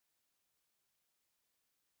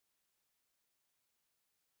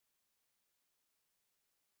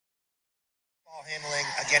Ball handling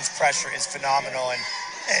against pressure is phenomenal, and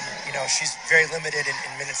you know, she's very limited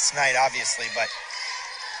in minutes tonight, obviously, but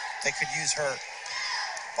they could use her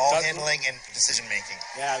ball handling and decision making.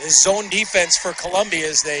 Yeah, this zone defense for Columbia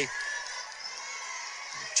is they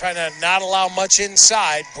trying to not allow much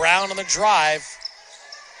inside. Brown on the drive.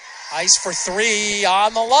 Ice for three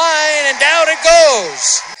on the line, and down it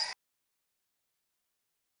goes.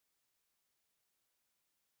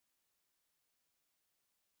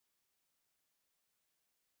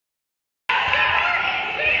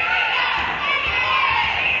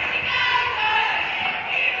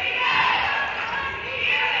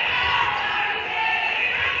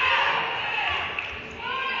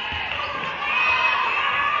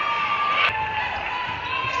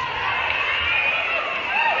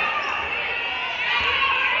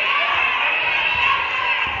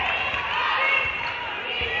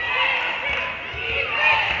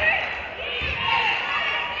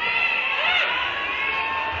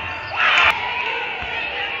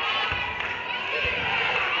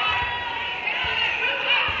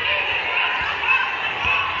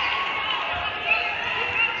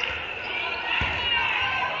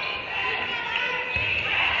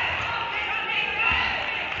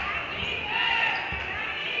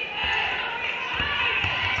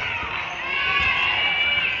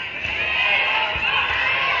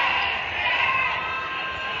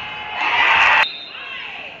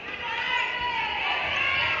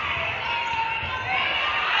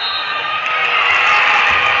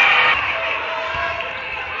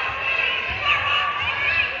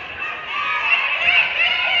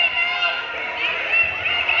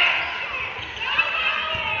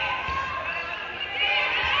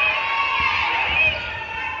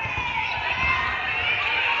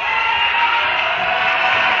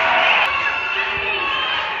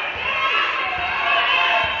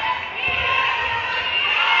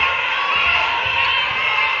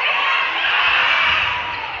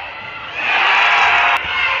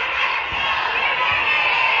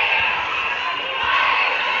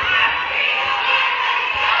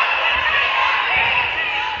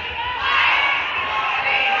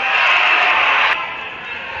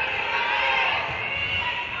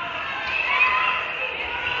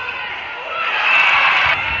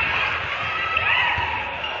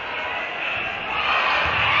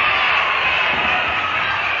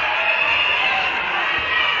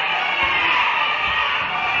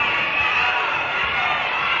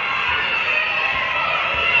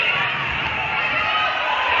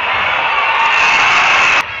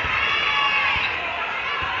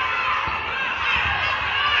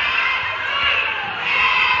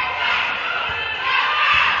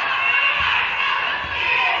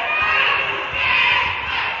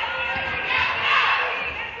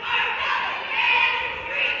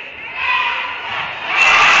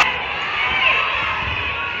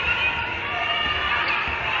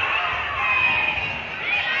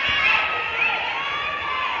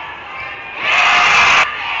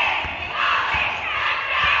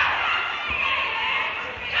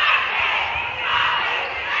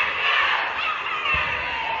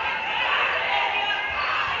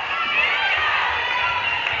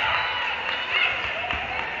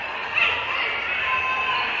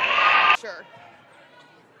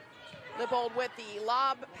 Lippold with the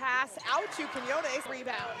lob pass out to Quiñones,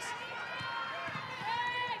 rebounds.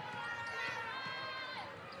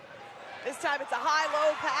 This time it's a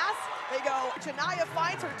high-low pass. They go. Chania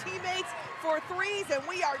finds her teammates for threes, and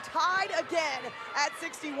we are tied again at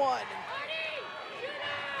 61.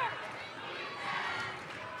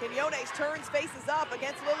 Quiñones turns, faces up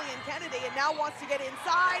against Lillian Kennedy, and now wants to get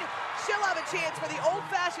inside. She'll have a chance for the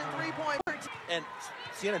old-fashioned three-point. And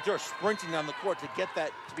Sienna Durr sprinting down the court to get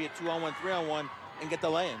that to be a 2-on-1, 3-on-1, and get the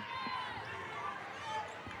lay-in.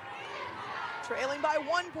 Trailing by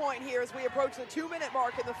 1 point here as we approach the 2-minute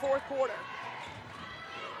mark in the fourth quarter.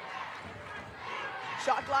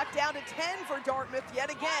 Shot clock down to 10 for Dartmouth yet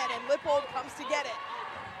again, and Lippold comes to get it.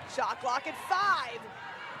 Shot clock at 5.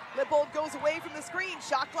 Lippold goes away from the screen.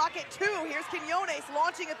 Shot clock at 2. Here's Quiñones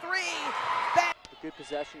launching a 3. Bang. A good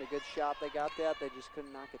possession, a good shot. They got that. They just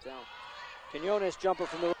couldn't knock it down. Quiñones jumper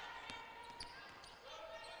from the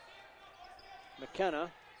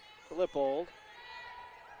McKenna for Lippold.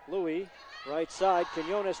 Louis, right side.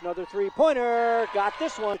 Quiñones, another three-pointer. Got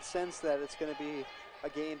this one. Sense that it's going to be a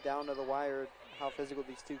game down to the wire. How physical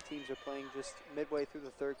these two teams are playing just midway through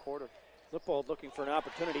the third quarter. Lippold looking for an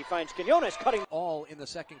opportunity, finds Quiñones cutting. All in the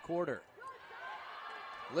second quarter.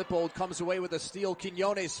 Lippold comes away with a steal.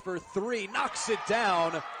 Quiñones for 3, knocks it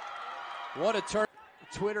down. What a turn.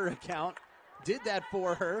 Twitter account did that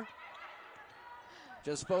for her.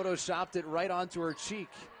 Just photoshopped it right onto her cheek.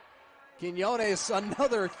 Quiñones,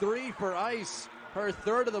 another three for Ice. Her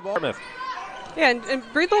third of the ball. Yeah, and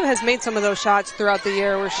Breedlove has made some of those shots throughout the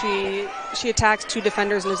year where she attacks two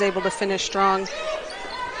defenders and is able to finish strong.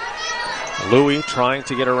 Louis trying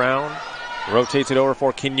to get around. Rotates it over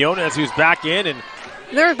for Quiñones, who's back in. And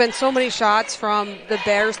there have been so many shots from the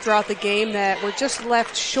Bears throughout the game that were just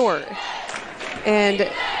left short. And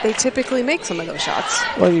they typically make some of those shots.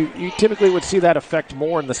 Well, you typically would see that effect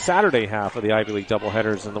more in the Saturday half of the Ivy League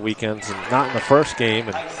doubleheaders and the weekends, and not in the first game.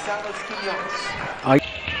 And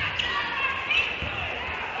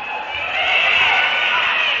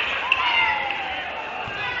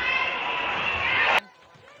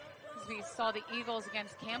we saw the Eagles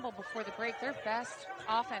against Campbell before the break. Their best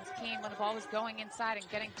offense came when the ball was going inside and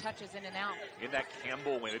getting touches in and out. In that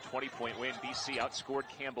Campbell win, a 20-point win, BC outscored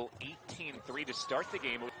Campbell 18-3 to start the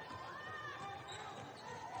game.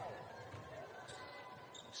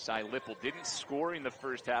 Cy Lipple didn't score in the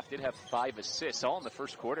first half, did have 5 assists, all in the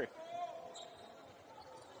first quarter.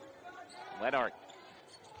 Lennart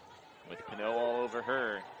with Pinot all over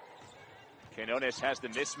her. Quiñones has the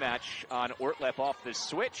mismatch on Ortlep off the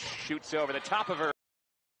switch, shoots over the top of her.